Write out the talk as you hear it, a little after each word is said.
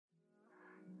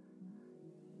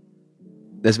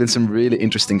there's been some really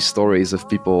interesting stories of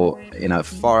people,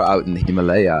 far out in the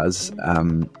Himalayas,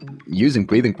 using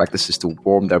breathing practices to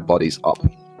warm their bodies up,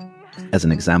 as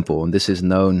an example. And this is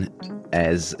known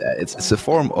as it's a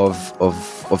form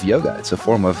of yoga. It's a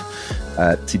form of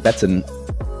Tibetan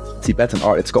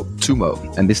art. It's called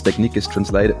Tumo, and this technique is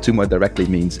translated. Tumo directly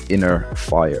means inner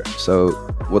fire. So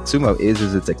what Tumo is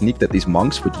a technique that these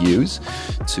monks would use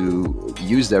to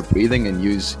use their breathing and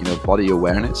use body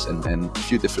awareness and a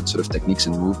few different sort of techniques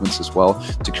and movements as well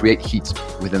to create heat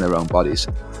within their own bodies.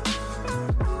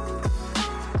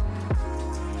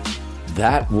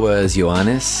 That was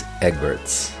Johannes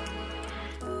Egberts.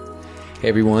 Hey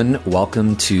everyone,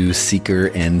 welcome to Seeker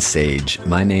and Sage.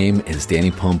 My name is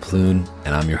Danny Pomploon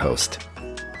and I'm your host.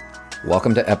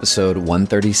 Welcome to episode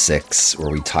 136,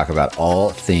 where we talk about all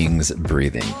things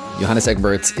breathing. Johannes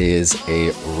Egberts is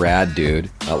a rad dude.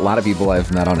 A lot of people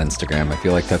I've met on Instagram. I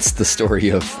feel like that's the story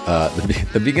of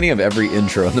the beginning of every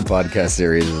intro in the podcast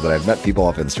series is that I've met people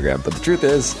off Instagram. But the truth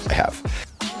is, I have.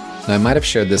 Now, I might have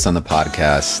shared this on the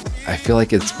podcast. I feel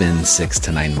like it's been 6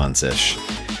 to 9 months-ish.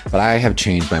 But I have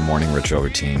changed my morning ritual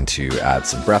routine to add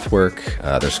some breath work.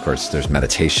 There's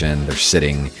meditation, there's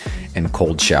sitting, and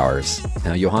cold showers.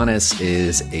 Now, Johannes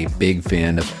is a big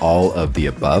fan of all of the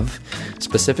above.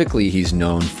 Specifically, he's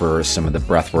known for some of the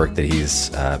breath work that he's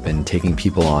been taking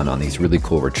people on these really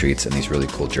cool retreats and these really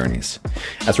cool journeys.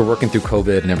 As we're working through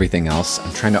COVID and everything else,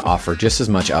 I'm trying to offer just as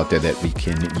much out there that we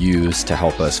can use to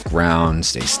help us ground,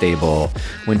 stay stable.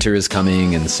 Winter is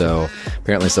coming, and so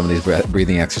apparently some of these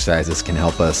breathing exercises can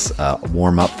help us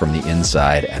warm up from the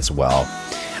inside as well.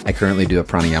 I currently do a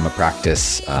pranayama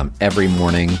practice every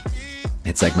morning.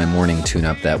 It's like my morning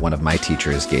tune-up that one of my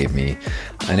teachers gave me.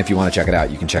 And if you want to check it out,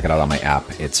 you can check it out on my app.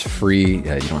 It's free. You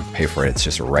don't have to pay for it. It's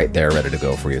just right there, ready to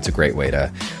go for you. It's a great way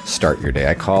to start your day.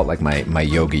 I call it like my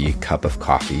yogi cup of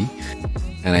coffee.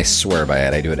 And I swear by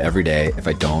it. I do it every day. If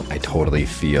I don't, I totally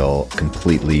feel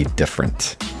completely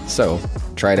different. So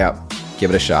try it out. Give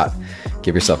it a shot.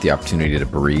 Give yourself the opportunity to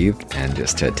breathe and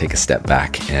just to take a step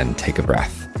back and take a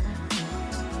breath.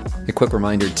 A quick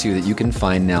reminder, too, that you can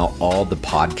find now all the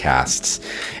podcasts,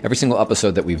 every single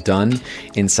episode that we've done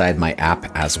inside my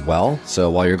app as well.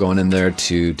 So while you're going in there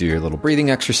to do your little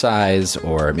breathing exercise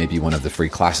or maybe one of the free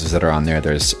classes that are on there,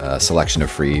 there's a selection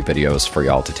of free videos for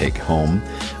y'all to take home.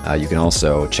 You can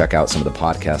also check out some of the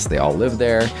podcasts. They all live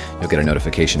there. You'll get a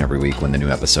notification every week when the new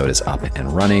episode is up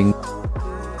and running.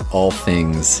 All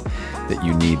things that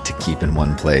you need to keep in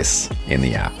one place in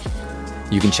the app.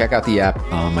 You can check out the app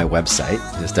on my website.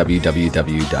 It's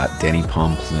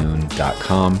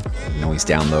www.dannypomploon.com. You can always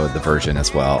download the version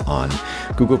as well on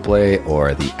Google Play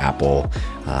or the Apple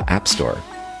App Store.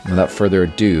 Without further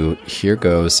ado, here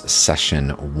goes session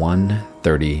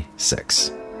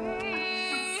 136.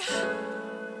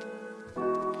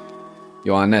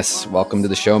 Johannes, welcome to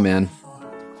the show, man.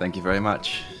 Thank you very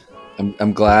much.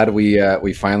 I'm glad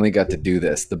we finally got to do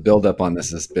this. The build-up on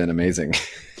this has been amazing.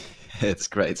 It's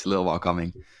great. It's a little while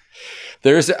coming.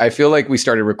 I feel like we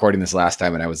started recording this last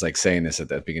time and I was like saying this at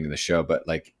the beginning of the show, but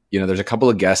there's a couple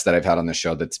of guests that I've had on the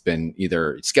show that's been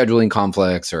either scheduling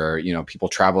conflicts or, people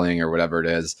traveling or whatever it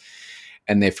is.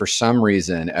 And they, for some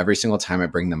reason, every single time I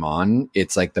bring them on,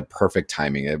 it's like the perfect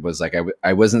timing. It was like,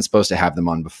 I wasn't supposed to have them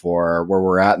on before. Where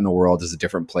we're at in the world is a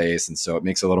different place. And so it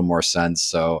makes a little more sense.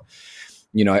 So,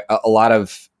 a lot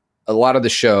of the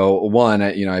show,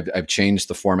 I've changed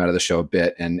the format of the show a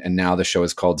bit, and now the show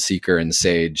is called Seeker and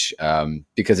Sage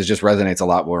because it just resonates a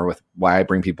lot more with why I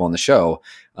bring people on the show,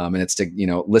 and it's to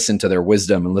listen to their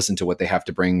wisdom and listen to what they have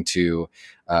to bring to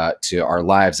our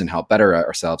lives and help better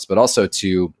ourselves, but also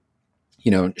to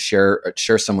share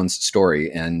someone's story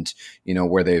and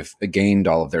where they've gained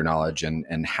all of their knowledge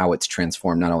and how it's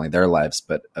transformed not only their lives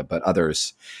but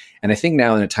others. And I think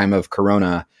now in a time of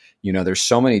Corona, there's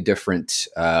so many different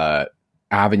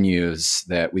avenues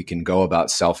that we can go about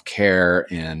self-care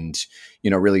and,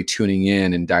 really tuning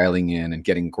in and dialing in and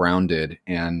getting grounded.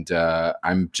 And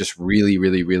I'm just really,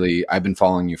 really, really, I've been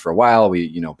following you for a while.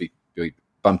 We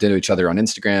bumped into each other on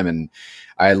Instagram, and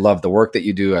I love the work that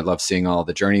you do. I love seeing all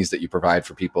the journeys that you provide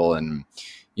for people, and,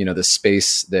 the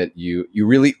space that you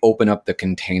really open up the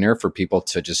container for people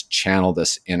to just channel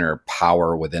this inner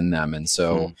power within them. And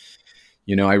so,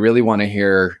 I really want to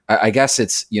hear, I guess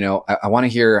it's, I want to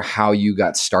hear how you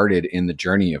got started in the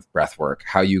journey of breathwork,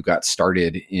 how you got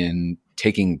started in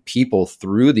taking people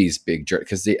through these big journeys.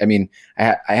 Because I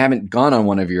haven't gone on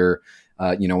one of your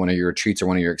retreats or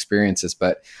one of your experiences,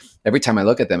 but every time I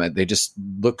look at them, they just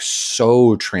look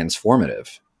so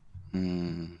transformative.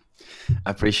 I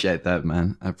appreciate that,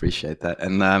 man. I appreciate that.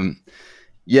 And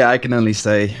I can only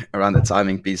say around the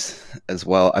timing piece as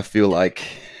well, I feel like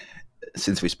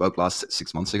since we spoke last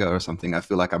 6 months ago or something, I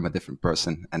feel like I'm a different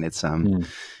person, and it's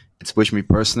pushed me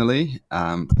personally,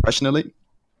 professionally,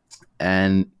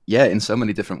 and yeah, in so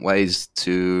many different ways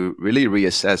to really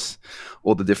reassess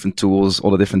all the different tools,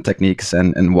 all the different techniques,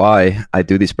 and why I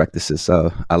do these practices.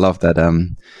 So I love that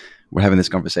we're having this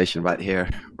conversation right here,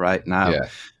 right now. Yeah.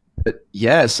 But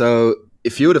yeah, so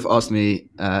if you would have asked me,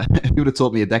 if you would have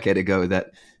told me a decade ago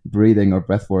that breathing or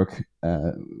breath work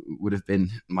would have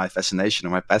been my fascination or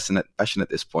my passion at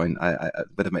this point, I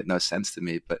would have made no sense to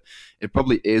me. But it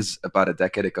probably is about a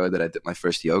decade ago that I did my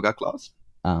first yoga class.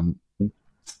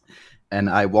 And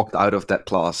I walked out of that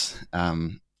class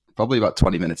probably about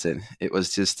 20 minutes in. It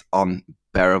was just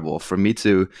unbearable for me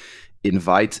to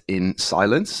invite in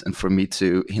silence, and for me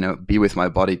to, be with my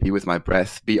body, be with my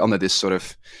breath, be under this sort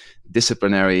of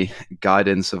disciplinary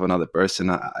guidance of another person.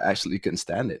 I actually couldn't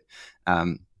stand it.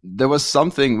 There was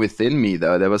something within me,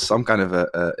 though. There was some kind of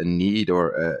a need or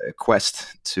a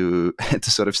quest to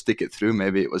to sort of stick it through.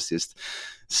 Maybe it was just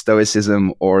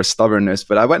stoicism or stubbornness,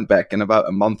 but I went back, and about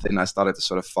a month in, I started to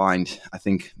sort of find, I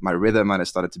think, my rhythm, and I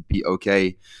started to be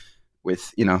okay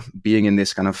with, being in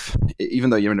this kind of, even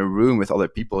though you're in a room with other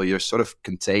people, you're sort of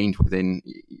contained within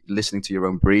listening to your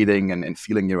own breathing and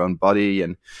feeling your own body,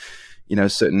 and,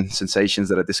 certain sensations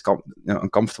that are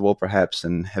uncomfortable perhaps,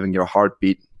 and having your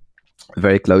heartbeat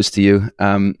very close to you.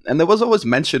 And there was always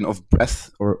mention of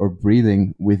breath or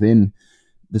breathing within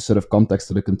the sort of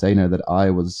context of the container that I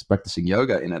was practicing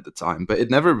yoga in at the time, but it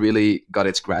never really got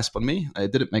its grasp on me.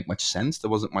 It didn't make much sense.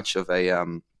 There wasn't much of a,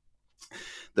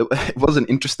 it wasn't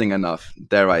interesting enough,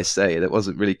 dare I say. It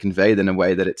wasn't really conveyed in a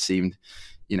way that it seemed,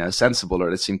 sensible,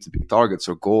 or it seemed to be targets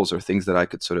or goals or things that I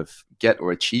could sort of get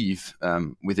or achieve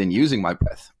within using my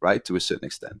breath, right, to a certain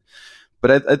extent.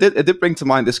 But it did bring to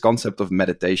mind this concept of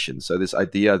meditation. So this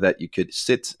idea that you could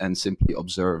sit and simply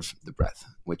observe the breath,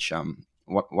 which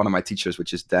one of my teachers,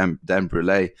 which is Dan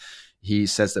Brulé, he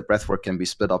says that breathwork can be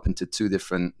split up into two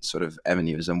different sort of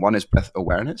avenues. And one is breath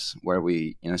awareness, where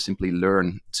we simply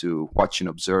learn to watch and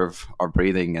observe our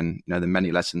breathing, and the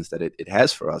many lessons that it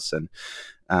has for us.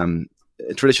 And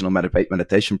traditional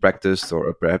meditation practice,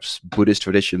 or perhaps Buddhist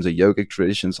traditions or yogic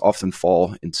traditions, often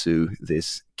fall into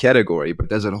this category. But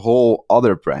there's a whole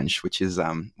other branch, which is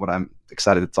what I'm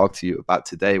excited to talk to you about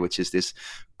today, which is this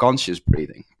conscious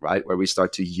breathing, right? Where we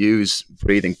start to use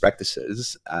breathing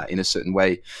practices in a certain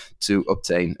way to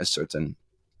obtain a certain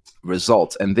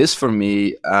result. And this, for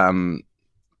me,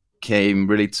 came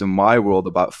really to my world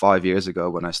about 5 years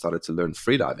ago when I started to learn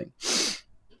freediving.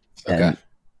 Okay. And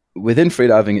within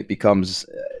freediving, it becomes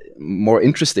more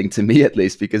interesting to me, at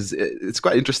least, because it's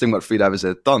quite interesting what freedivers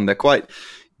have done. They're quite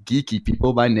geeky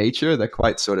people by nature. They're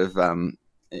quite sort of,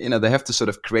 they have to sort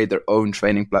of create their own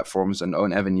training platforms and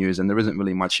own avenues, and there isn't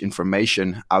really much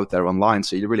information out there online.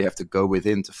 So you really have to go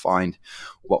within to find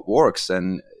what works.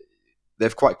 And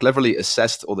they've quite cleverly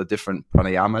assessed all the different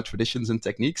pranayama traditions and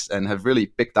techniques, and have really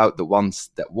picked out the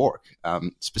ones that work,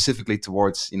 specifically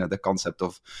towards, the concept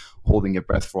of holding your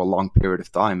breath for a long period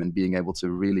of time and being able to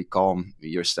really calm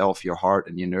yourself, your heart,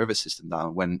 and your nervous system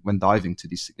down when diving to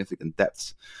these significant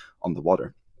depths on the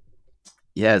water.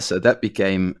 Yeah, so that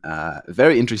became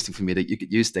very interesting for me, that you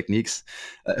could use techniques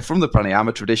from the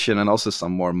pranayama tradition, and also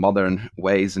some more modern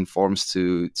ways and forms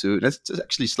to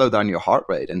actually slow down your heart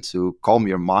rate, and to calm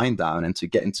your mind down, and to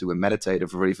get into a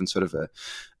meditative or even sort of a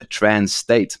trance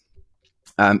state,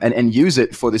 and use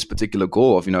it for this particular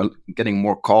goal of getting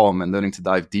more calm and learning to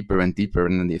dive deeper and deeper,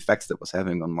 and then the effects that was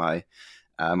having on my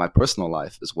my personal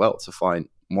life as well, to find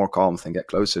more calm and get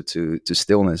closer to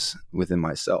stillness within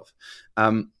myself.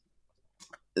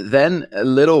 Then a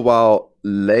little while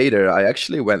later, I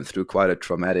actually went through quite a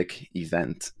traumatic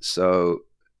event. So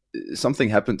something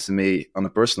happened to me on a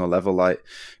personal level. I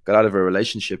got out of a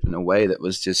relationship in a way that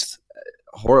was just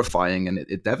horrifying, and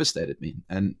it devastated me.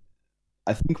 And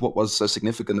I think what was so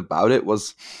significant about it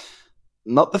was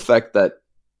not the fact that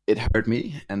it hurt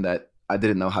me and that I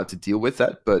didn't know how to deal with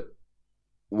that, but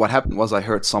what happened was I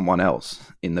hurt someone else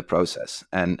in the process.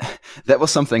 And that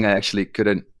was something I actually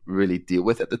couldn't really deal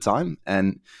with at the time.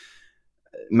 And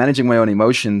managing my own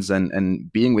emotions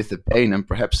and being with the pain, and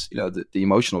perhaps the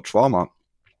emotional trauma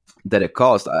that it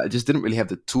caused, I just didn't really have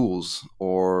the tools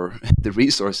or the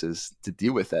resources to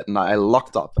deal with that. And I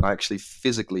locked up, and I actually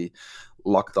physically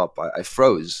locked up. I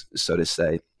froze, so to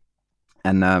say.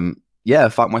 And I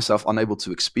found myself unable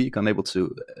to speak, unable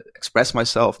to express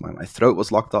myself. My throat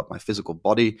was locked up. My physical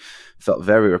body felt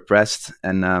very repressed,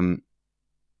 and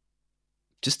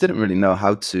just didn't really know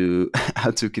how to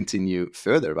continue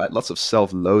further. Right, lots of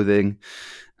self-loathing,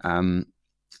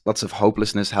 lots of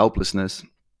hopelessness, helplessness,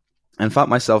 and found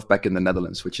myself back in the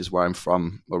Netherlands, which is where I'm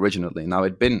from originally. Now,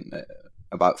 it'd been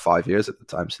about 5 years at the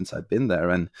time since I'd been there.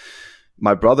 And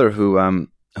my brother, who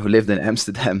lived in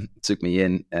Amsterdam, took me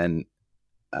in, and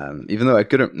even though I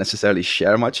couldn't necessarily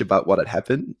share much about what had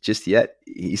happened just yet,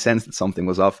 he sensed that something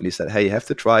was off, and he said, "Hey, you have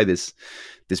to try this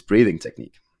breathing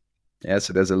technique." Yeah,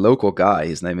 so there's a local guy.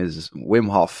 His name is Wim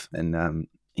Hof, and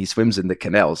he swims in the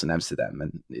canals in Amsterdam.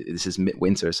 And this is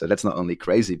midwinter, so that's not only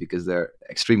crazy because they're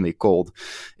extremely cold,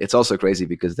 it's also crazy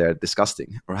because they're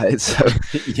disgusting, right? So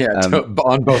yeah,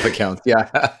 on both accounts. Yeah.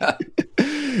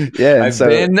 Yeah,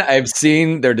 I've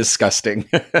seen, they're disgusting.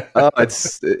 Oh,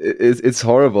 it's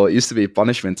horrible. It used to be a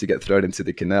punishment to get thrown into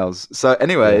the canals. So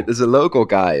anyway, There's a local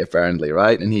guy apparently,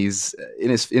 right? And he's in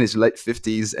his late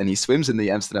 50s, and he swims in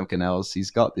the Amsterdam canals. He's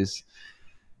got this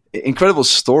incredible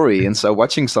story. And so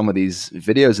watching some of these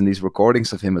videos and these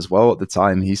recordings of him as well at the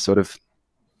time,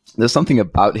 there's something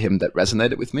about him that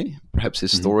resonated with me, perhaps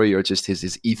his story or just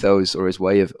his ethos or his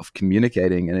way of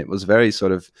communicating. And it was very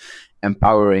sort of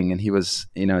empowering. And he was,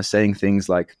 saying things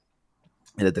like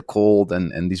that the cold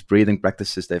and these breathing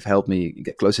practices, they've helped me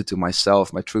get closer to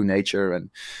myself, my true nature. And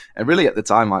really at the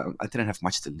time, I didn't have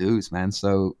much to lose, man.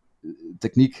 So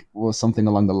technique was something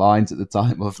along the lines at the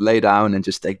time of lay down and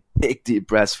just take big, deep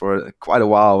breaths for quite a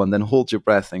while, and then hold your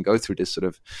breath and go through this sort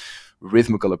of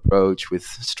rhythmical approach with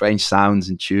strange sounds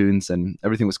and tunes, and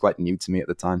everything was quite new to me at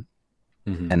the time.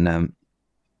 And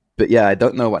but yeah, I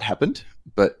don't know what happened,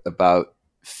 but about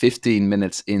 15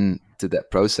 minutes into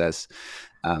that process,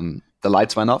 the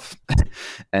lights went off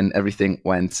and everything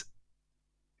went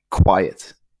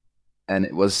quiet. And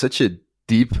it was such a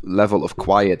deep level of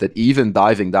quiet that even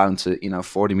diving down to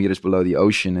 40 meters below the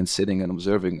ocean and sitting and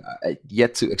observing, I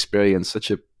yet to experience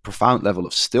such a profound level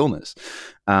of stillness.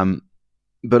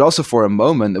 But also for a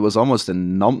moment, there was almost a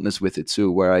numbness with it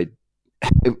too, where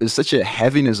it was such a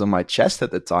heaviness on my chest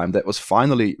at the time that was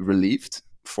finally relieved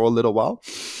for a little while.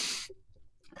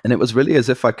 And it was really as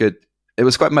if it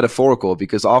was quite metaphorical,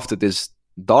 because after this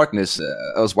darkness,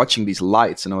 I was watching these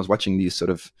lights, and I was watching these sort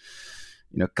of,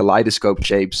 kaleidoscope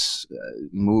shapes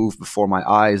move before my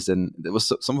eyes. And there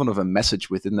was somewhat of a message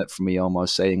within that for me,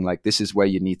 almost saying like, this is where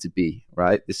you need to be,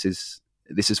 right? This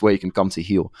is where you can come to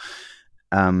heal.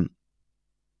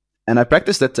 And I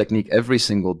practiced that technique every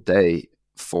single day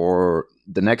for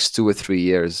the next 2 or 3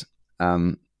 years.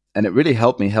 And it really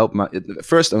helped me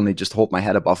first only just hold my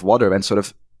head above water and sort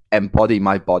of embody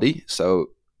my body. So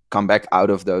come back out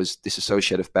of those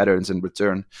dissociative patterns and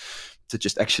return to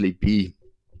just actually be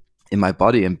in my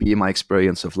body and be in my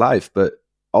experience of life. But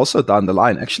also down the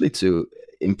line, actually to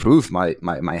improve my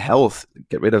health,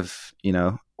 get rid of,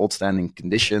 old standing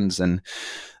conditions and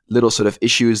little sort of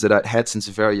issues that I'd had since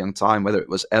a very young time, whether it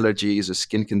was allergies or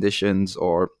skin conditions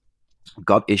or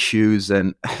gut issues.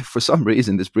 And for some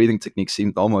reason, this breathing technique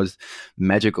seemed almost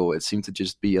magical. It seemed to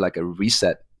just be like a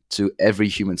reset to every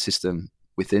human system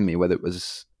within me, whether it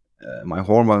was my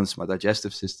hormones, my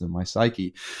digestive system, my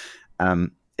psyche.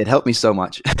 It helped me so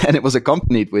much. And it was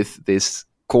accompanied with this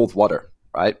cold water,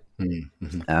 right?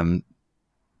 Mm-hmm.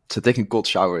 So taking cold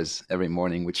showers every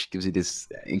morning, which gives you this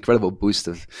incredible boost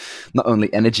of not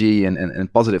only energy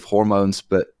and positive hormones,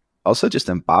 but also just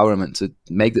empowerment to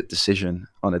make that decision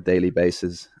on a daily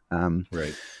basis.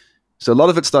 Right. So a lot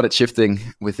of it started shifting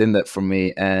within that for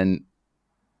me. And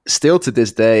still to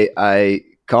this day, I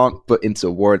can't put into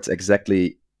words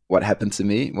exactly what happened to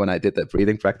me when I did that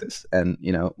breathing practice, and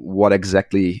what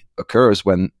exactly occurs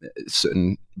when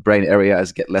certain brain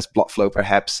areas get less blood flow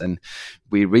perhaps, and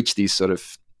we reach these sort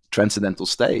of transcendental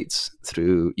states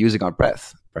through using our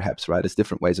breath, perhaps, right? There's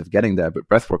different ways of getting there, but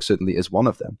breathwork certainly is one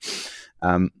of them.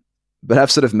 But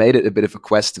I've sort of made it a bit of a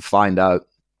quest to find out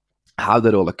how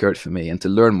that all occurred for me and to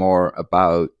learn more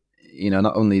about,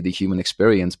 not only the human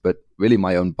experience, but really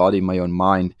my own body, my own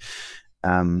mind,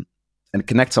 and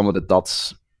connect some of the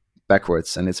dots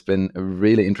backwards. And it's been a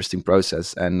really interesting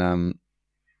process. And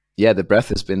the breath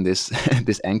has been this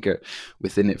this anchor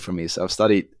within it for me. So I've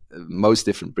studied most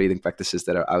different breathing practices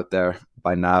that are out there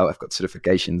by now. I've got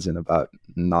certifications in about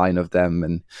 9 of them,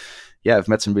 and I've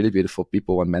met some really beautiful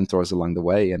people and mentors along the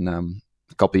way. And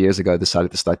a couple of years ago, I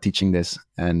decided to start teaching this,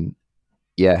 and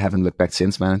haven't looked back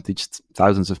since, man. I teach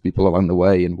thousands of people along the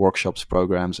way in workshops,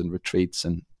 programs, and retreats,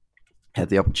 and had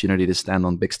the opportunity to stand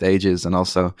on big stages and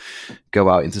also go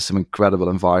out into some incredible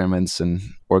environments and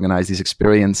organize these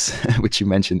experiences, which you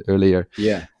mentioned earlier.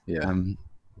 Yeah.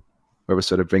 Where we're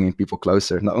sort of bringing people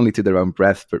closer, not only to their own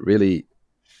breath, but really,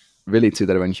 really to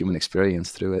their own human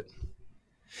experience through it.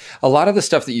 A lot of the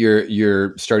stuff that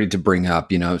you're starting to bring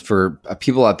up, for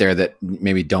people out there that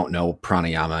maybe don't know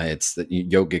pranayama, it's the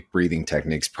yogic breathing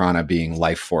techniques, prana being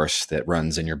life force that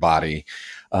runs in your body.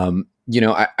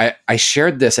 I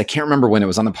shared this. I can't remember when it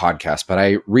was on the podcast, but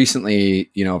I recently,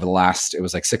 over the last, it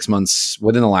was like 6 months,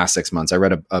 within the last 6 months, I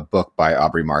read a book by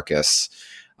Aubrey Marcus.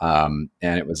 And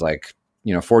it was like,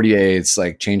 40 days,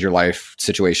 like change your life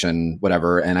situation,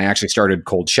 whatever. And I actually started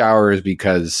cold showers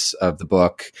because of the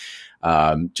book.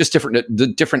 Just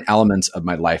the different elements of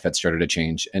my life had started to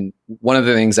change. And one of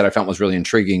the things that I found was really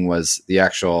intriguing was the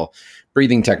actual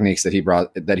breathing techniques that he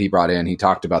brought in. He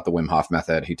talked about the Wim Hof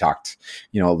method. He talked,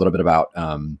 a little bit about,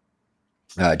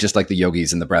 just like the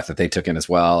yogis and the breath that they took in as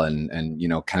well. And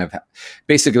kind of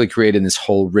basically created this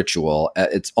whole ritual.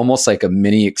 It's almost like a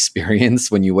mini experience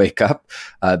when you wake up,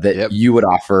 that Yep. you would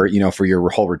offer, for your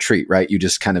whole retreat, right? You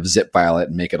just kind of zip file it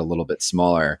and make it a little bit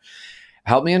smaller.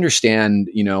 Help me understand,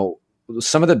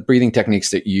 some of the breathing techniques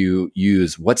that you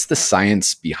use. What's the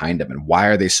science behind them and why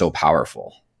are they so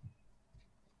powerful?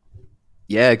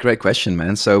 Yeah, great question,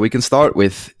 man. So we can start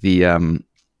with the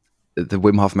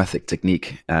Wim Hof method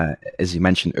technique, as you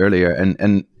mentioned earlier,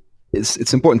 and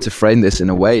it's important to frame this in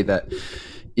a way that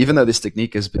even though this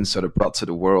technique has been sort of brought to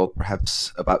the world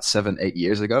perhaps about 7-8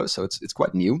 years ago, so it's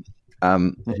quite new.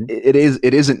 It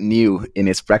isn't new in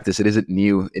its practice. It isn't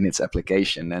new in its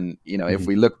application. And if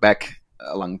we look back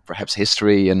along perhaps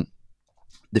history and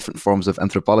different forms of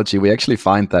anthropology, we actually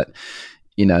find that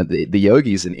the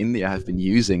yogis in India have been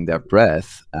using their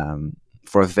breath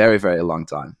for a very, very long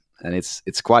time. And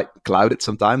it's quite clouded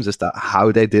sometimes as to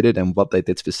how they did it and what they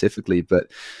did specifically.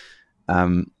 But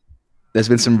there's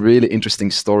been some really interesting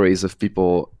stories of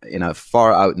people,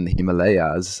 far out in the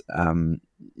Himalayas,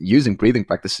 using breathing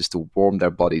practices to warm their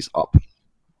bodies up,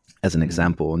 as an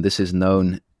example. And this is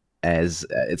known as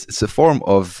it's a form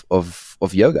of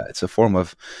yoga. It's a form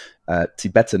of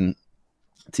Tibetan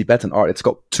art. It's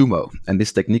called Tumo, and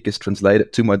this technique is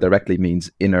translated. Tumo directly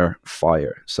means inner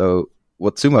fire. So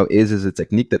what Tumo is a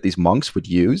technique that these monks would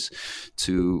use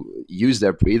to use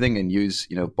their breathing and use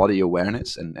body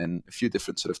awareness and a few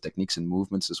different sort of techniques and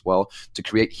movements as well to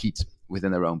create heat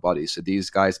within their own bodies. So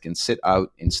these guys can sit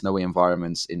out in snowy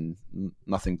environments in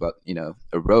nothing but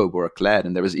a robe or a plaid.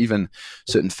 And there was even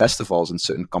certain festivals and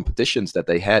certain competitions that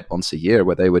they had once a year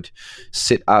where they would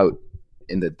sit out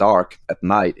in the dark at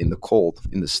night, in the cold,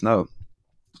 in the snow,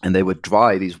 and they would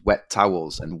dry these wet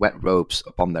towels and wet robes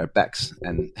upon their backs.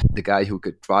 And the guy who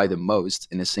could dry the most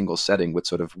in a single setting would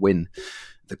sort of win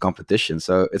the competition.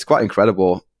 So it's quite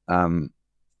incredible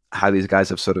how these guys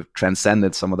have sort of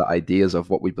transcended some of the ideas of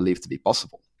what we believe to be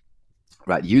possible,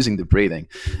 right? Using the breathing.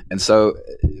 And so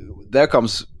there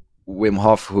comes Wim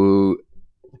Hof, who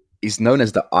is known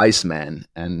as the Iceman.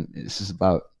 And this is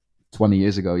about 20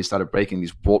 years ago. He started breaking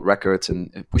these world records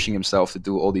and pushing himself to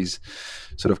do all these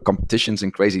sort of competitions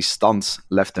and crazy stunts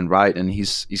left and right. And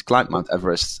he's climbed Mount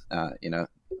Everest,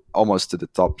 almost to the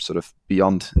top, sort of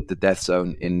beyond the death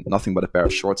zone, in nothing but a pair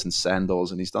of shorts and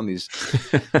sandals. And he's done these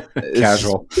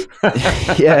casual.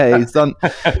 Yeah, he's done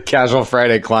casual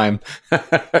Friday climb.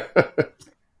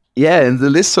 Yeah, and the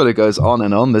list sort of goes on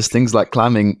and on. There's things like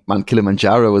climbing Mount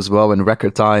Kilimanjaro as well in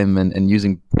record time, and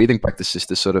using breathing practices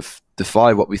to sort of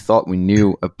defy what we thought we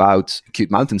knew about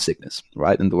acute mountain sickness,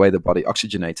 right? And the way the body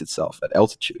oxygenates itself at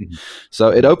altitude. Mm-hmm. So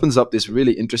it opens up this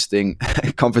really interesting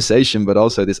conversation, but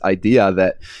also this idea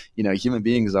that, human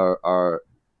beings are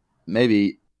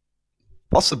maybe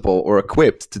possible or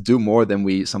equipped to do more than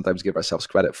we sometimes give ourselves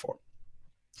credit for,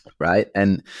 right?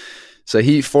 And so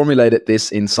he formulated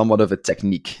this in somewhat of a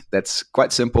technique that's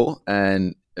quite simple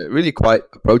and really quite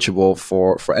approachable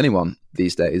for anyone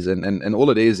these days. And all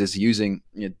it is using,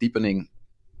 deepening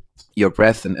your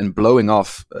breath and blowing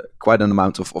off quite an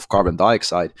amount of carbon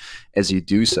dioxide as you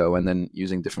do so, and then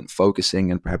using different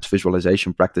focusing and perhaps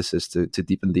visualization practices to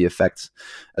deepen the effects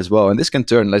as well. And this can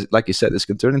turn, like you said, this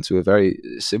can turn into a very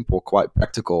simple, quite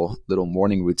practical little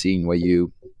morning routine where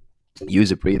you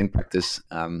use a breathing practice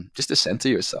just to center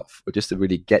yourself, or just to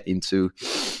really get into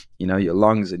your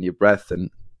lungs and your breath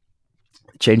and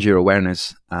change your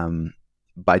awareness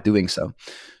by doing so.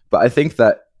 But I think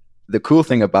that the cool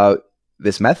thing about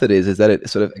this method is that it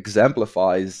sort of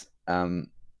exemplifies,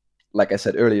 like I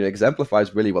said earlier,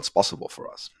 exemplifies really what's possible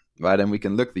for us, right? And we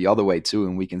can look the other way too,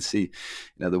 and we can see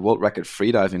the world record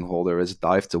freediving holder has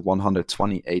dived to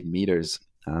 128 meters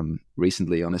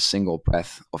recently on a single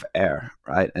breath of air,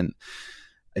 right? And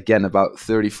again, about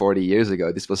 30-40 years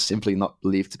ago, this was simply not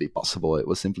believed to be possible. It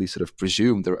was simply sort of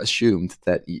presumed or assumed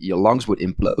that your lungs would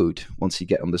implode once you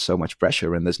get under so much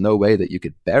pressure, and there's no way that you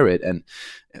could bear it. And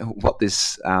what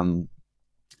this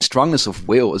strongness of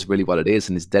will is really what it is,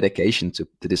 and this dedication to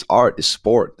this art, this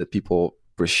sport that people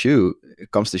pursue,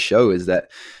 it comes to show is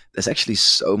that there's actually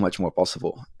so much more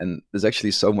possible, and there's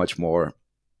actually so much more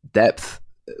depth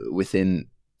within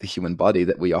the human body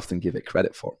that we often give it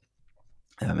credit for.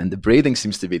 And the breathing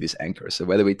seems to be this anchor. So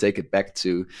whether we take it back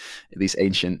to these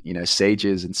ancient,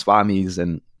 sages and swamis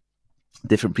and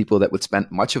different people that would spend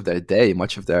much of their day,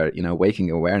 much of their,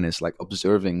 waking awareness, like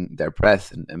observing their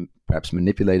breath and perhaps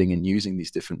manipulating and using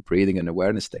these different breathing and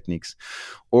awareness techniques,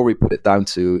 or we put it down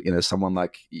to, someone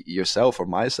like yourself or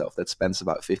myself that spends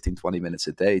about 15, 20 minutes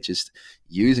a day just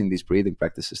using these breathing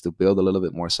practices to build a little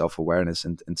bit more self-awareness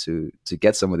and to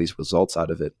get some of these results out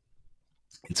of it.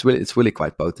 It's really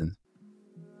quite potent.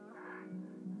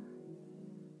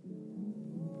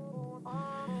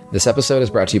 This episode is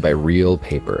brought to you by Real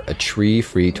Paper, a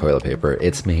tree-free toilet paper.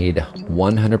 It's made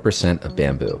 100% of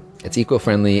bamboo. It's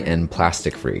eco-friendly and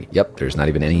plastic-free. Yep, there's not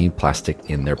even any plastic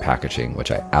in their packaging, which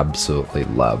I absolutely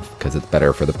love because it's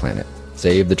better for the planet.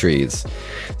 Save the trees.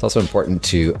 It's also important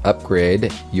to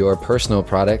upgrade your personal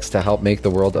products to help make the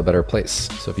world a better place.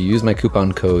 So if you use my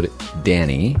coupon code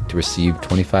DANNY to receive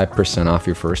 25% off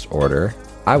your first order,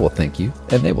 I will thank you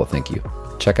and they will thank you.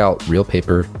 Check out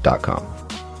realpaper.com.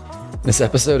 This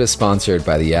episode is sponsored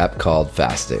by the app called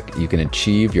Fastic. You can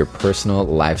achieve your personal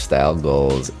lifestyle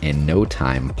goals in no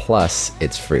time, plus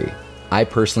it's free. I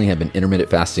personally have been intermittent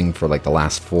fasting for like the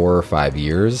last 4 or 5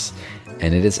 years,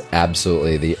 and it is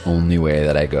absolutely the only way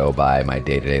that I go by my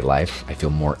day-to-day life. I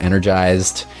feel more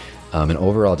energized and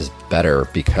overall just better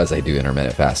because I do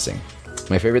intermittent fasting.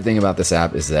 My favorite thing about this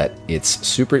app is that it's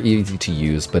super easy to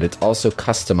use, but it's also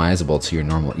customizable to your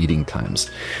normal eating times.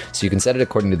 So you can set it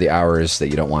according to the hours that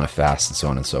you don't want to fast and so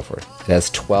on and so forth. It has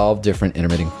 12 different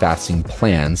intermittent fasting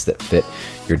plans that fit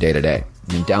your day-to-day.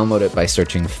 You can download it by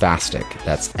searching Fastic.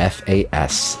 That's Fastic.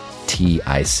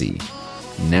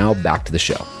 Now back to the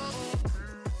show.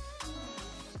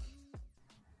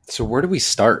 So where do we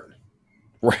start?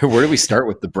 Where do we start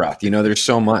with the breath? There's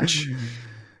so much.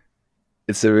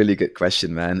 It's a really good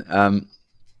question, man.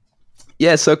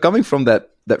 So coming from that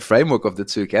framework of the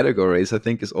two categories, I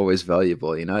think is always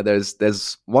valuable.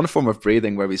 There's one form of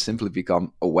breathing where we simply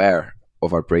become aware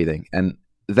of our breathing, and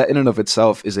that in and of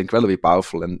itself is incredibly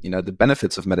powerful. And the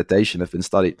benefits of meditation have been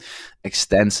studied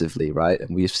extensively, right?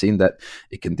 And we've seen that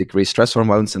it can decrease stress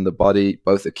hormones in the body,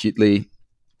 both acutely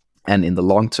and in the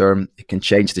long term. It can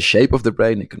change the shape of the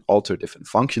brain. It can alter different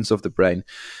functions of the brain.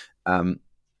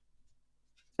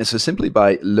 And so simply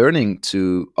by learning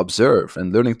to observe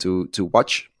and learning to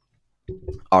watch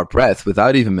our breath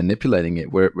without even manipulating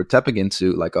it, we're tapping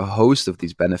into like a host of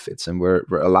these benefits, and we're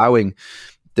allowing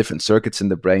different circuits in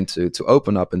the brain to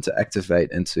open up and to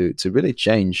activate and to really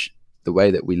change the way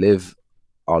that we live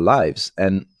our lives.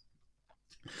 And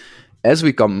as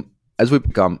we become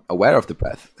aware of the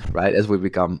breath, right, as we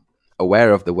become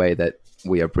aware of the way that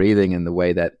we are breathing and the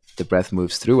way that the breath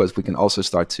moves through us, we can also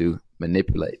start to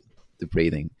manipulate the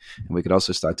breathing, and we can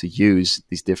also start to use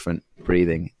these different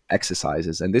breathing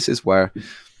exercises. And this is where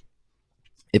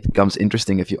it becomes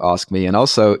interesting, if you ask me. And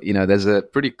also, there's a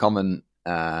pretty common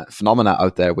phenomena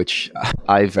out there which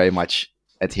I very much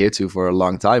adhere to for a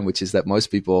long time, which is that most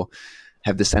people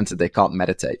have the sense that they can't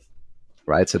meditate,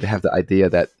 right? So they have the idea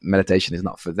that meditation is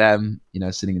not for them.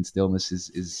 Sitting in stillness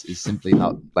is simply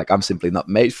not, like, I'm simply not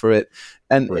made for it.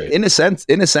 And right. in a sense,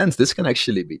 this can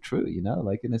actually be true.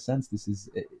 Like, in a sense,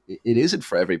 it isn't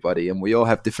for everybody, and we all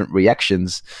have different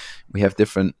reactions. We have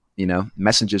different,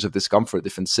 messages of discomfort,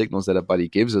 different signals that our body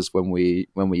gives us when we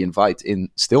invite in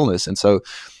stillness. And so,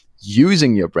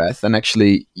 using your breath and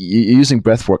actually using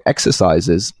breathwork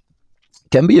exercises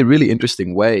can be a really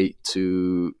interesting way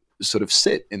to sort of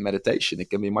sit in meditation.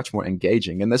 It can be much more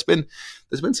engaging. And there's been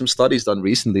some studies done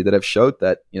recently that have showed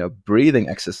that, breathing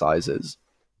exercises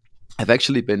have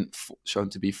actually been shown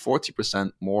to be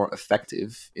 40% more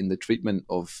effective in the treatment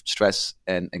of stress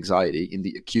and anxiety in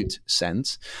the acute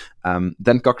sense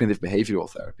than cognitive behavioral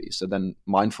therapy. So then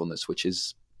mindfulness, which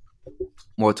is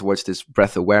more towards this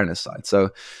breath awareness side. So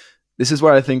this is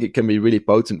where I think it can be really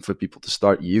potent for people to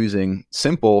start using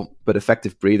simple but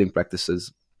effective breathing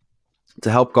practices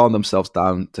to help calm themselves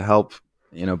down, to help,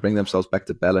 bring themselves back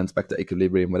to balance, back to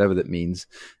equilibrium, whatever that means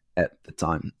at the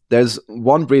time. There's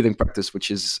one breathing practice which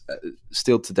is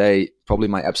still today probably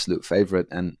my absolute favorite,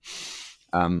 and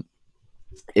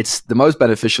it's the most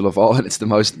beneficial of all, and it's the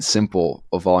most simple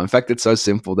of all. In fact, it's so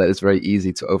simple that it's very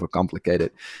easy to overcomplicate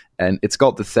it, and it's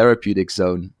called the therapeutic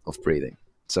zone of breathing.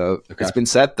 So It's been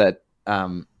said that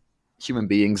human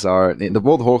beings are, the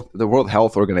World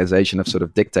Health Organization have sort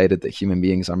of dictated that human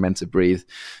beings are meant to breathe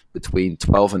between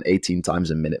 12 and 18 times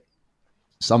a minute.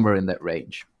 somewhere in that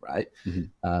range, right?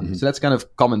 Mm-hmm. So that's kind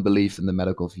of common belief in the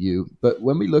medical view. But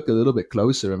when we look a little bit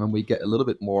closer and when we get a little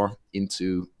bit more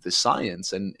into the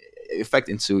science and in fact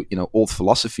into old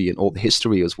philosophy and old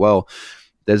history as well,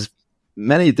 there's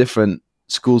many different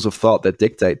schools of thought that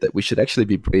dictate that we should actually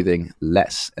be breathing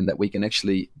less and that we can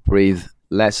actually breathe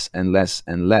less and less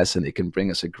and less, and it can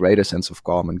bring us a greater sense of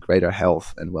calm and greater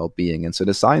health and well-being. And so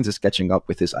the science is catching up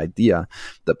with this idea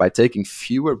that by taking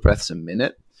fewer breaths a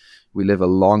minute, we live a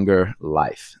longer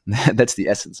life. That's the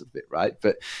essence of it, right?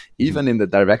 But even in the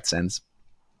direct sense,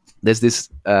 there's this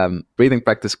breathing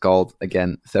practice called,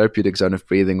 again, therapeutic zone of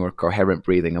breathing or coherent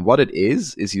breathing. And what it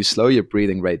is you slow your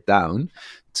breathing rate down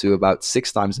to about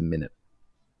 6 times a minute.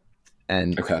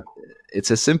 And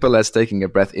it's as simple as taking a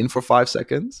breath in for 5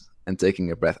 seconds and taking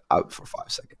a breath out for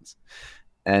 5 seconds.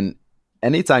 And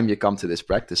anytime you come to this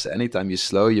practice, anytime you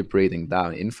slow your breathing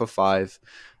down, in for 5,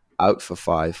 out for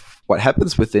 5, what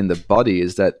happens within the body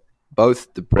is that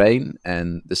both the brain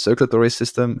and the circulatory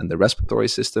system and the respiratory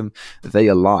system, they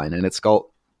align, and it's called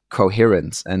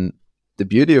coherence. And the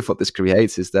beauty of what this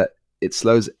creates is that it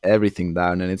slows everything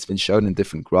down, and it's been shown in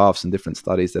different graphs and different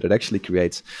studies that it actually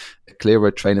creates a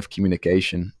clearer train of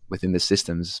communication within the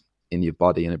systems in your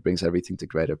body, and it brings everything to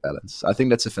greater balance. I think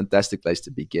that's a fantastic place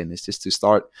to begin, is just to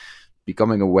start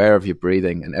becoming aware of your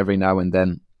breathing, and every now and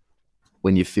then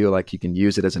when you feel like you can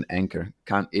use it as an anchor,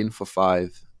 count in for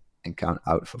 5 and count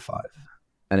out for 5.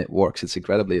 And it works. It's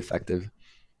incredibly effective.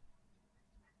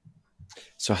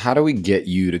 So how do we get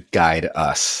you to guide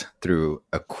us through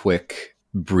a quick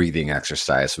breathing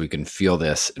exercise so we can feel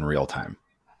this in real time?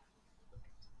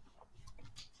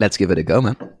 Let's give it a go,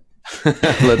 man.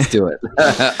 Let's do it.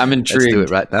 I'm intrigued. Let's do it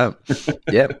right now.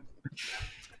 Yeah.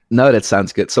 No, that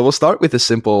sounds good. So we'll start with a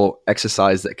simple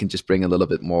exercise that can just bring a little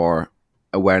bit more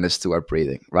awareness to our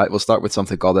breathing, right? We'll start with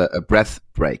something called a breath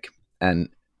break. And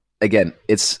again,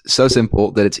 it's so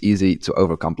simple that it's easy to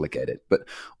overcomplicate it. But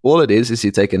all it is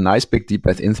you take a nice big deep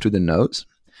breath in through the nose,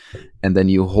 and then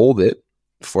you hold it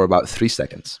for about 3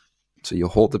 seconds. So you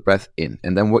hold the breath in.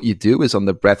 And then what you do is on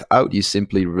the breath out, you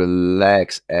simply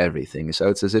relax everything. So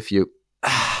it's as if you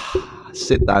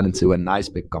sit down into a nice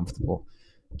big comfortable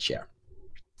chair.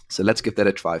 So let's give that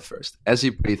a try first. As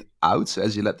you breathe out, so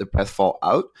as you let the breath fall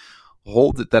out,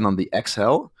 hold it then on the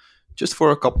exhale just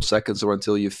for a couple seconds or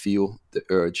until you feel the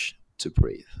urge to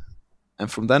breathe. And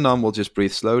from then on, we'll just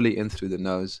breathe slowly in through the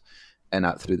nose and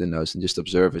out through the nose and just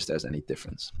observe if there's any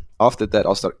difference. After that,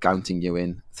 I'll start counting you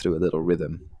in through a little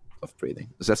rhythm of breathing.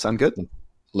 Does that sound good?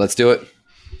 Let's do it.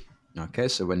 Okay,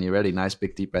 so when you're ready, nice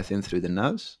big deep breath in through the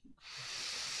nose.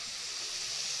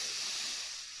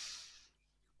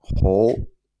 Hold.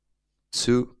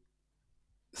 2,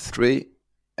 3,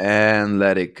 and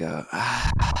let it go.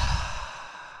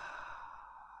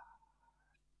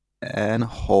 And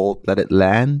hold, let it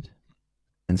land,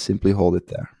 and simply hold it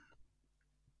there.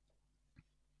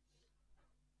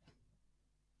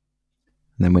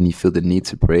 And then when you feel the need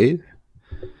to breathe,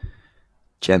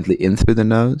 gently in through the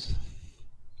nose,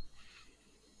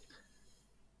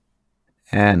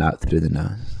 and out through the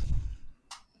nose.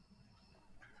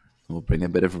 We'll bring a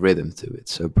bit of rhythm to it.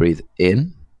 So breathe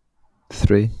in,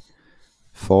 3,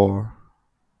 4,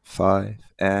 5,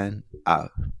 and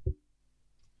out.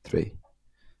 3,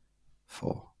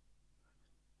 4,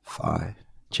 5.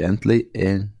 Gently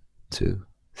in, 2,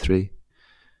 3,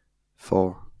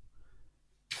 4,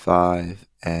 5,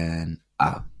 and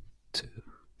out. 2,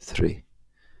 3,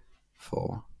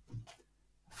 4,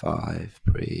 5.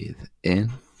 Breathe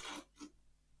in,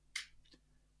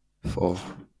 4,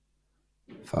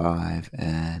 5,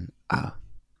 and out.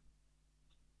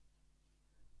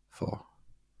 4,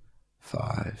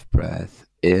 5. Breath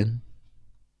in,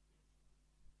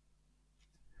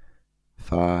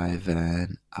 5,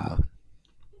 and out.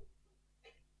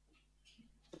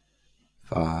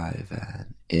 5,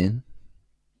 and in.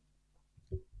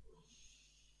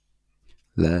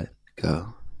 Let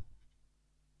go.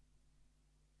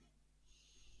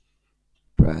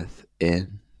 Breath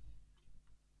in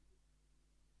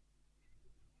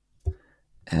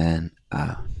and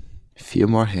out. A few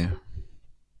more here.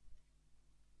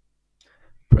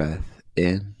 Breath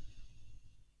in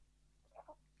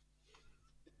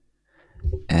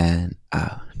and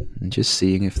out. And just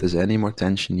seeing if there's any more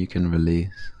tension you can release.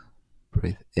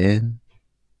 Breathe in.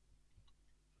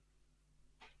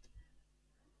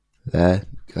 Let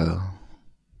go.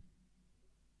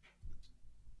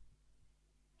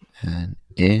 And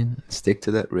in. Stick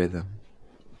to that rhythm.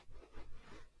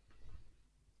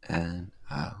 And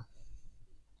out.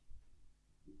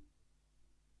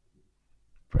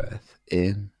 Breath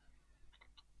in.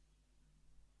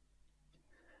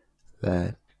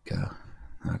 Let go.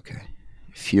 Okay.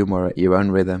 a few more at your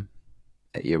own rhythm,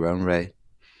 at your own rate.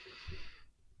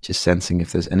 Just sensing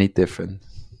if there's any difference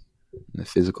in the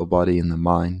physical body, in the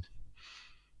mind,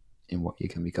 in what you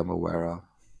can become aware of.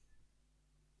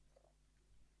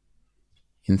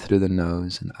 In through the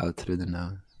nose and out through the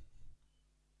nose.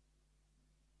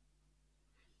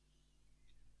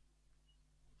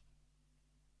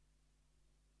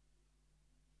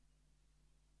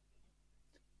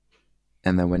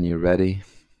 And then when you're ready,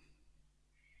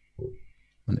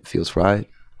 when it feels right,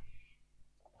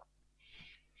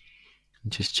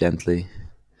 just gently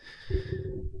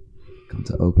come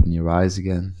to open your eyes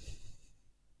again.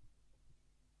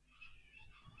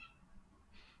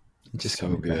 Just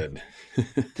so good.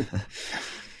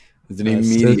 There's an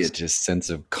immediate just sense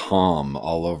of calm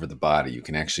all over the body. You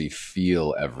can actually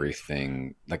feel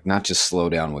everything, like not just slow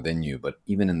down within you, but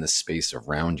even in the space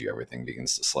around you, everything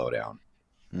begins to slow down.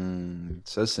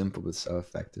 So simple but so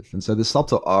effective. And so the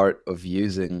subtle art of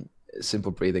using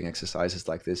simple breathing exercises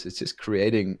like this is just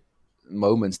creating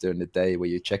moments during the day where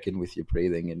you check in with your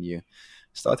breathing and you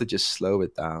start to just slow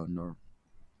it down, or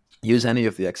use any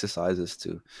of the exercises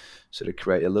to sort of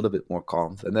create a little bit more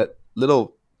calm. And that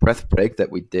little breath break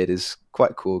that we did is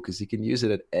quite cool because you can use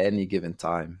it at any given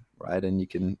time, right? And you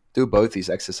can do both these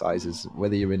exercises,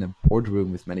 whether you're in a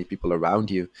boardroom with many people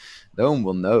around you. No one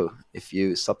will know if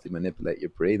you subtly manipulate your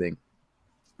breathing.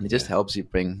 And it just helps you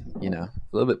bring, a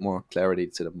little bit more clarity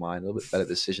to the mind, a little bit better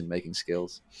decision-making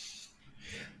skills.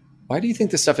 Why do you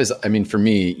think this stuff is, I mean, for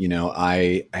me,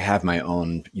 I have my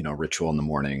own, ritual in the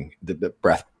morning. The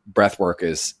breath work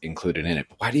is included in it.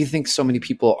 But why do you think so many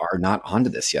people are not onto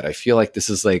this yet? I feel like this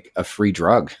is like a free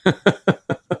drug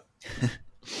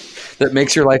that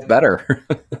makes your life better.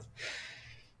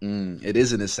 It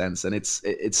is, in a sense. And it's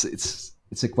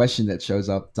a question that shows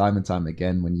up time and time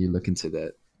again when you look into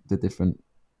the different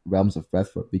realms of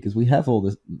breathwork, because we have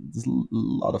there's a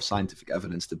lot of scientific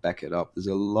evidence to back it up. There's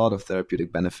a lot of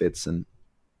therapeutic benefits, and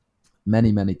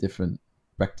many, many different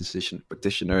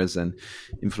practitioners and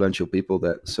influential people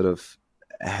that sort of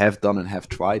have done and have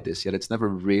tried this, yet it's never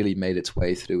really made its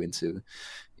way through into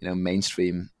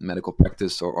mainstream medical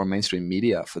practice or mainstream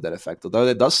media for that effect. Although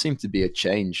there does seem to be a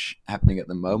change happening at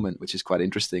the moment, which is quite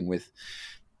interesting, with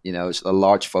it's a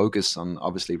large focus on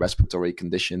obviously respiratory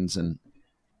conditions and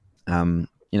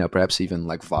perhaps even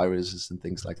like viruses and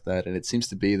things like that. And it seems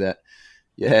to be that,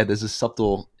 there's a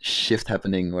subtle shift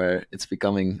happening where it's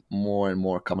becoming more and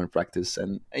more common practice.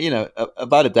 And,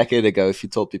 about a decade ago, if you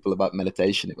told people about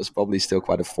meditation, it was probably still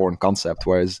quite a foreign concept.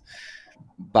 Whereas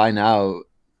by now,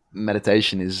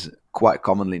 meditation is quite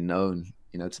commonly known,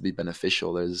 to be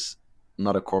beneficial. There's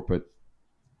not a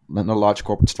large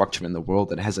corporate structure in the world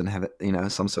that hasn't had,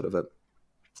 some sort of a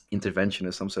intervention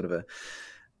or some sort of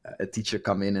a teacher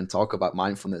come in and talk about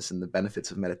mindfulness and the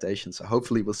benefits of meditation. So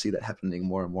hopefully we'll see that happening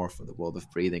more and more for the world of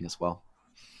breathing as well.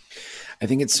 I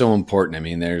think it's so important. I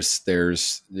mean, there's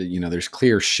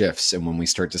clear shifts. And when we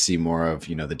start to see more of,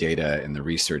 the data and the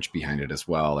research behind it as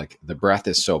well, like the breath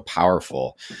is so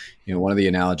powerful. One of the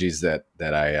analogies that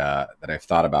I've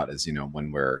thought about is,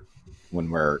 when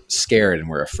we're scared and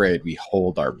we're afraid, we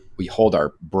hold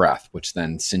our breath, which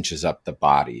then cinches up the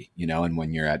body, and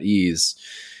when you're at ease,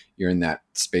 you're in that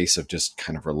space of just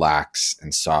kind of relax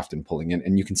and soft and pulling in.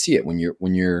 And you can see it when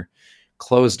you're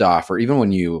closed off, or even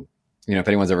when if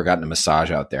anyone's ever gotten a massage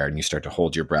out there and you start to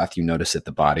hold your breath, you notice that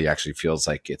the body actually feels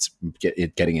like it's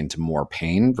getting into more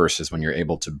pain, versus when you're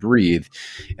able to breathe,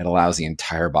 it allows the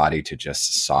entire body to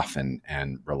just soften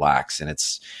and relax. And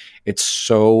it's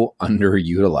so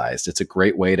underutilized. It's a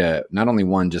great way to not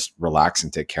only just relax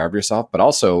and take care of yourself, but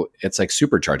also it's like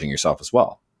supercharging yourself as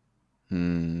well.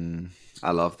 I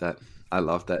love that.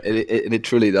 It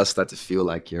truly does start to feel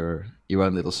like your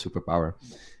own little superpower,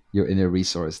 your inner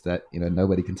resource that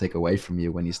nobody can take away from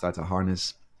you when you start to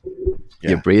harness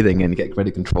your breathing and get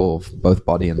greater control of both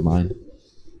body and mind.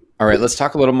 All right, let's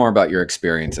talk a little more about your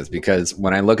experiences, because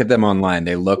when I look at them online,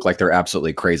 they look like they're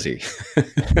absolutely crazy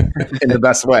in the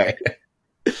best way.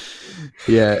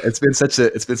 Yeah, it's been such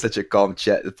a calm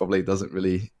chat. It probably doesn't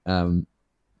really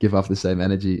give off the same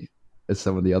energy as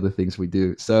some of the other things we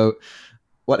do. So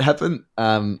what happened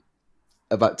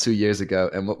about 2 years ago,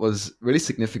 and what was really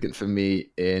significant for me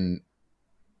in,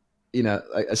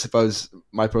 I suppose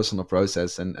my personal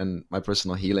process and my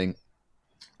personal healing,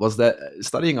 was that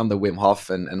studying under Wim Hof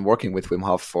and working with Wim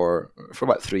Hof for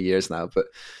about 3 years now. But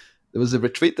there was a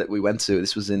retreat that we went to.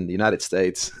 This was in the United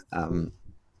States,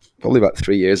 probably about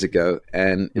 3 years ago.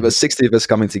 And it was 60 of us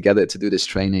coming together to do this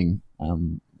training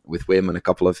with Wim and a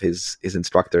couple of his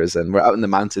instructors. And we're out in the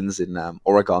mountains in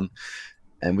Oregon.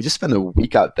 and we just spent a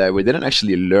week out there. We didn't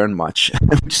actually learn much.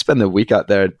 We just spent a week out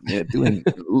there, doing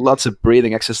lots of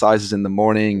breathing exercises in the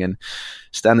morning and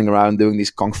standing around doing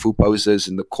these kung fu poses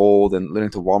in the cold and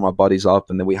learning to warm our bodies up.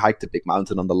 And then we hiked a big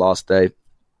mountain on the last day.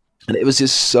 And it was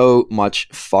just so much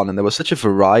fun. And there was such a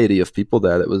variety of people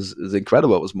there that was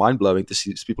incredible. It was mind-blowing to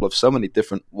see these people of so many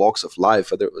different walks of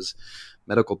life, whether it was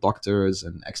medical doctors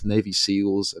and ex-Navy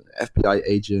SEALs and FBI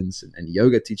agents and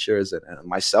yoga teachers and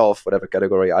myself, whatever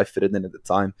category I fitted in at the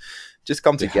time, just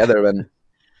come together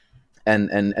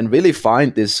and really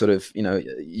find this sort of,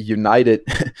 united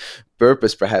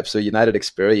purpose, perhaps, or united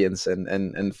experience,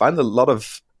 and find a lot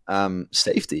of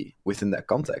safety within that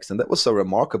context. And that was so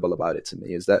remarkable about it to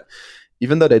me, is that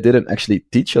even though they didn't actually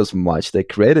teach us much, they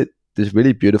created this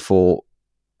really beautiful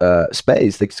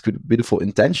space, this beautiful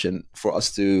intention for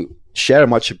us to share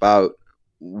much about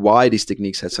why these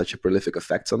techniques had such a prolific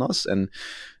effect on us, and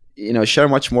share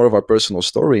much more of our personal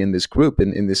story in this group,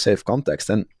 in this safe context.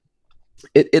 And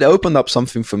it opened up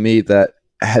something for me that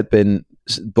had been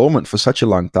dormant for such a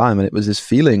long time, and it was this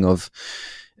feeling of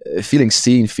feeling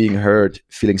seen, feeling heard,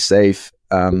 feeling safe,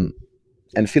 and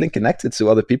feeling connected to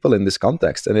other people in this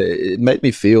context. And it made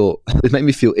me feel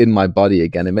in my body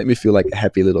again. It made me feel like a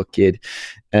happy little kid,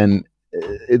 and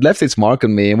it left its mark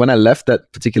on me. And when I left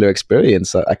that particular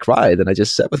experience, I cried, and I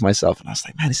just sat with myself, and I was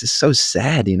like, man, this is so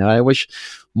sad. I wish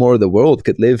more of the world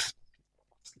could live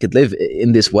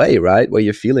in this way, right? Where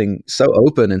you're feeling so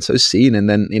open and so seen. And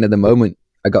then, the moment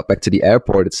I got back to the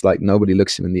airport, it's like nobody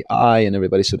looks you in the eye and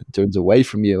everybody sort of turns away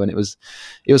from you. And it was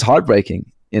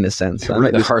heartbreaking in a sense.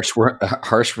 A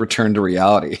harsh return to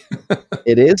reality.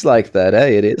 It is like that, eh?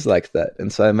 It is like that.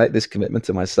 And so I made this commitment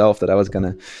to myself that I was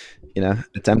going to,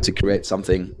 attempt to create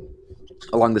something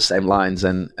along the same lines.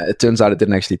 And it turns out it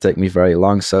didn't actually take me very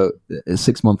long. So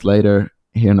 6 months later,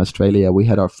 here in Australia, we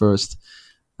had our first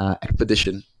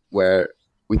expedition where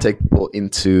we take people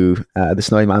into the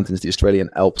snowy mountains, the Australian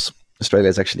Alps. Australia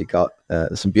has actually got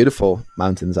some beautiful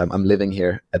mountains. I'm living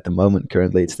here at the moment.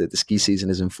 Currently, it's the ski season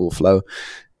is in full flow,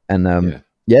 and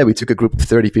we took a group of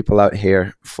 30 people out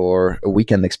here for a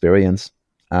weekend experience.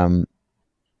 And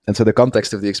so the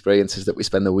context of the experience is that we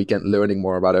spend the weekend learning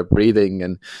more about our breathing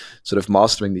and sort of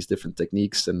mastering these different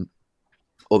techniques and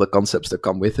all the concepts that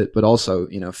come with it, but also,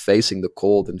 facing the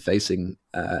cold and facing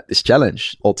this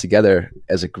challenge all together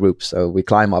as a group. So we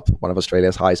climb up one of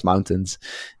Australia's highest mountains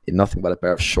in nothing but a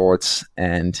pair of shorts.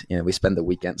 And, we spend the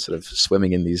weekend sort of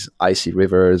swimming in these icy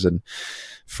rivers and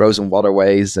frozen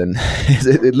waterways. And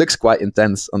it looks quite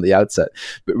intense on the outset.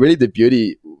 But really the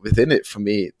beauty within it for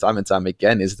me, time and time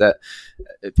again, is that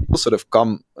people sort of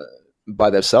come by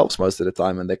themselves most of the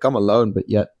time, and they come alone, but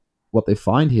yet what they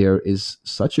find here is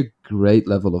such a great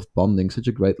level of bonding, such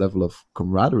a great level of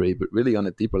camaraderie, but really on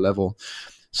a deeper level,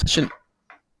 such an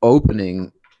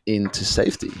opening into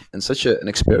safety and such an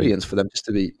experience for them just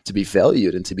to be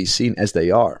valued and to be seen as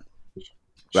they are,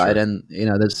 right? Sure. And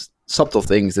there's subtle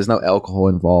things. There's no alcohol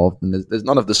involved, and there's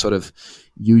none of the sort of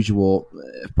usual,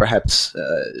 perhaps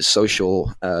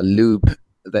social lube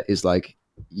that is like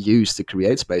used to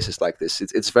create spaces like this.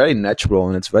 It's very natural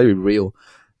and it's very real.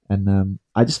 And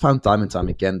I just found time and time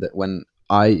again that when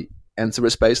I enter a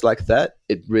space like that,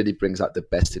 it really brings out the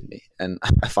best in me. And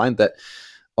I find that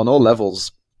on all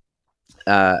levels,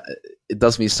 it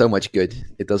does me so much good.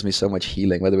 It does me so much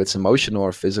healing, whether it's emotional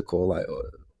or physical.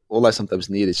 All I sometimes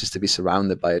need is just to be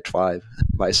surrounded by a tribe,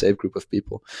 by a safe group of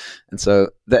people. And so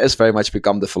that has very much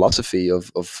become the philosophy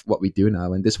of what we do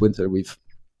now. And this winter,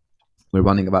 we're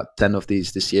running about 10 of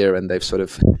these this year, and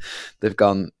they've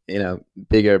gone,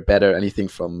 bigger, better, anything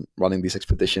from running these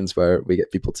expeditions where we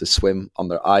get people to swim on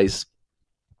their ice,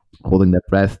 holding their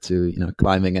breath, to,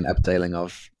 climbing and abtailing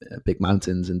of big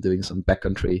mountains and doing some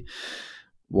backcountry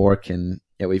work. And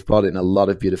we've brought in a lot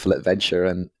of beautiful adventure,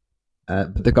 and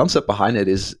but the concept behind it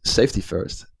is safety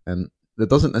first. And that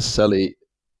doesn't necessarily,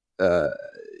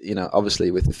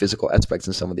 obviously with the physical aspects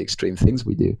and some of the extreme things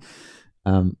we do,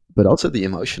 but also the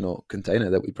emotional container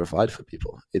that we provide for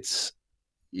people. It's,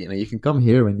 you can come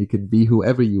here and you can be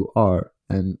whoever you are,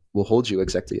 and we'll hold you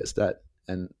exactly as that.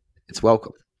 And it's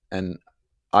welcome. And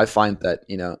I find that,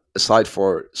 aside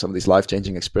for some of these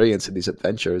life-changing experiences and these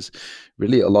adventures,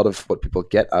 really a lot of what people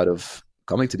get out of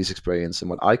coming to these experiences, and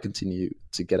what I continue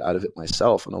to get out of it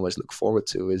myself and always look forward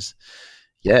to, is,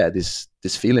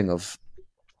 this feeling of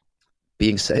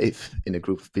being safe in a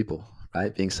group of people.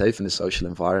 Right, being safe in the social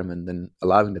environment and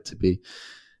allowing it to be.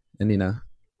 And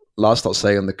last I'll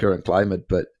say on the current climate,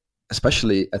 but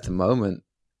especially at the moment,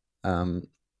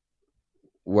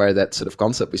 where that sort of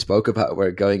concept we spoke about, where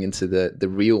going into the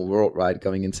real world, right,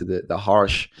 going into the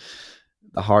harsh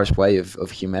the harsh way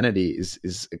of humanity is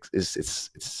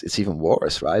it's even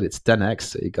worse, right? It's 10x.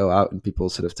 So you go out and people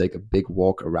sort of take a big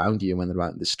walk around you when they're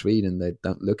out in the street, and they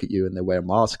don't look at you, and they wear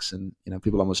masks, and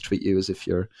people almost treat you as if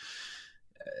you're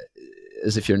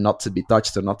not to be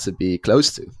touched or not to be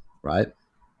close to, right?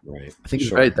 Right. I think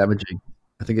it's very damaging.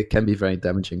 I think it can be very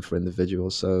damaging for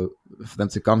individuals. So for them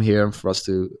to come here and for us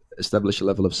to establish a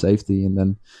level of safety, and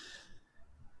then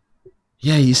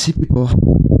you see people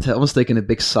almost taking a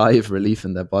big sigh of relief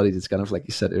in their bodies. It's kind of like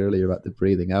you said earlier about the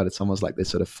breathing out. It's almost like they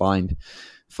sort of find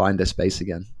their space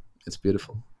again. It's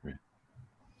beautiful. Right.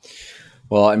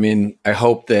 Well, I mean, I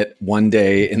hope that one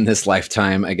day in this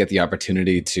lifetime, I get the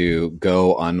opportunity to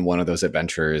go on one of those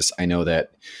adventures. I know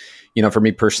that, for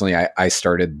me personally, I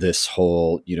started this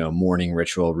whole, morning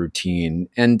ritual routine.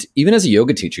 And even as a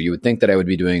yoga teacher, you would think that I would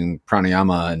be doing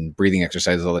pranayama and breathing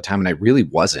exercises all the time. And I really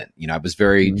wasn't. I was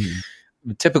very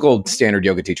typical standard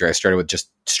yoga teacher. I started with just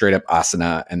straight up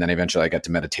asana, and then eventually I got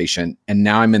to meditation. And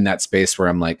now I'm in that space where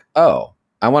I'm like, oh,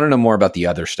 I want to know more about the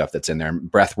other stuff that's in there.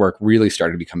 Breath work really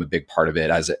started to become a big part of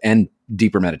it, and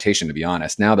deeper meditation, to be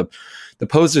honest. Now the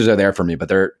posters are there for me,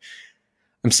 but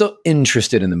I'm still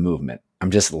interested in the movement. I'm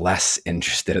just less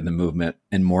interested in the movement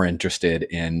and more interested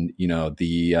in,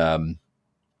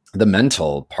 the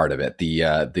mental part of it,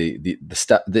 the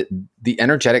stuff, the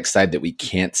energetic side that we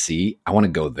can't see. I want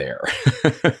to go there.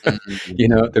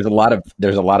 There's a lot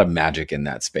of magic in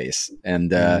that space.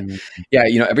 And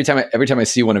every time I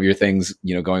see one of your things,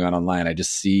 going on online, I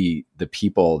just see the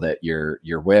people that you're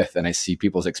with, and I see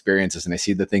people's experiences, and I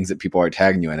see the things that people are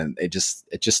tagging you in, and it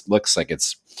just looks like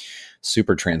it's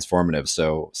super transformative.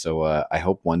 So I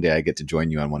hope one day I get to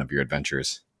join you on one of your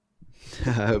adventures.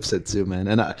 I hope so too, man.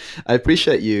 And I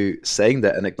appreciate you saying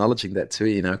that and acknowledging that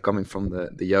too, coming from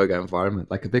the yoga environment.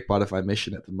 Like, a big part of my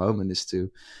mission at the moment is to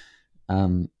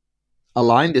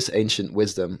align this ancient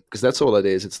wisdom, because that's all it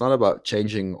is. It's not about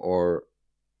changing or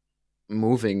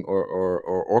moving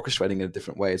or orchestrating it a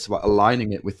different way. It's about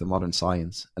aligning it with the modern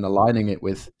science and aligning it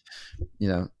with,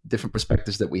 different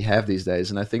perspectives that we have these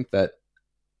days. And I think that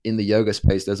in the yoga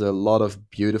space, there's a lot of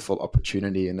beautiful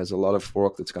opportunity, and there's a lot of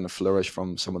work that's going to flourish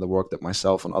from some of the work that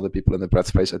myself and other people in the breath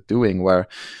space are doing, where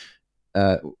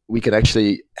we can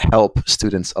actually help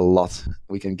students a lot.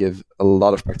 We can give a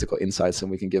lot of practical insights, and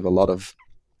we can give a lot of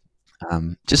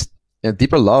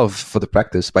deeper love for the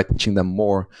practice by teaching them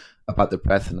more about the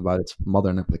breath and about its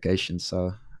modern applications.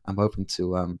 So I'm hoping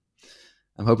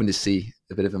to see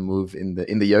a bit of a move in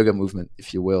the yoga movement,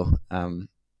 if you will,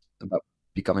 about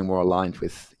becoming more aligned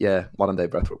with modern day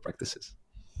breathwork practices.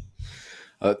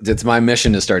 It's my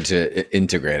mission to start to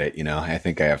integrate it. I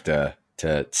think I have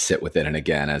to sit with it, and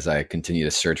again, as I continue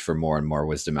to search for more and more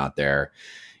wisdom out there,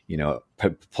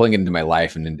 pulling it into my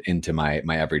life and into my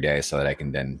everyday, so that I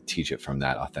can then teach it from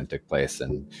that authentic place.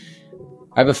 And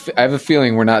I have a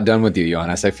feeling we're not done with you,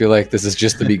 Johannes. I feel like this is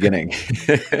just the beginning.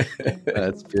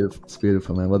 It's beautiful. It's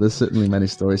beautiful, man. Well, there's certainly many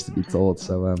stories to be told,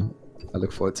 so I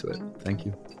look forward to it. Thank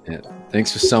you. Yeah.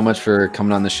 Thanks so much for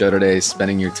coming on the show today,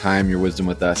 spending your time, your wisdom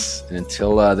with us. And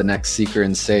until the next Seeker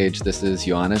and Sage, this is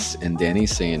Johannes and Danny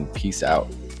saying peace out.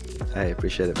 Hey,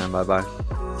 appreciate it, man.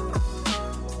 Bye-bye.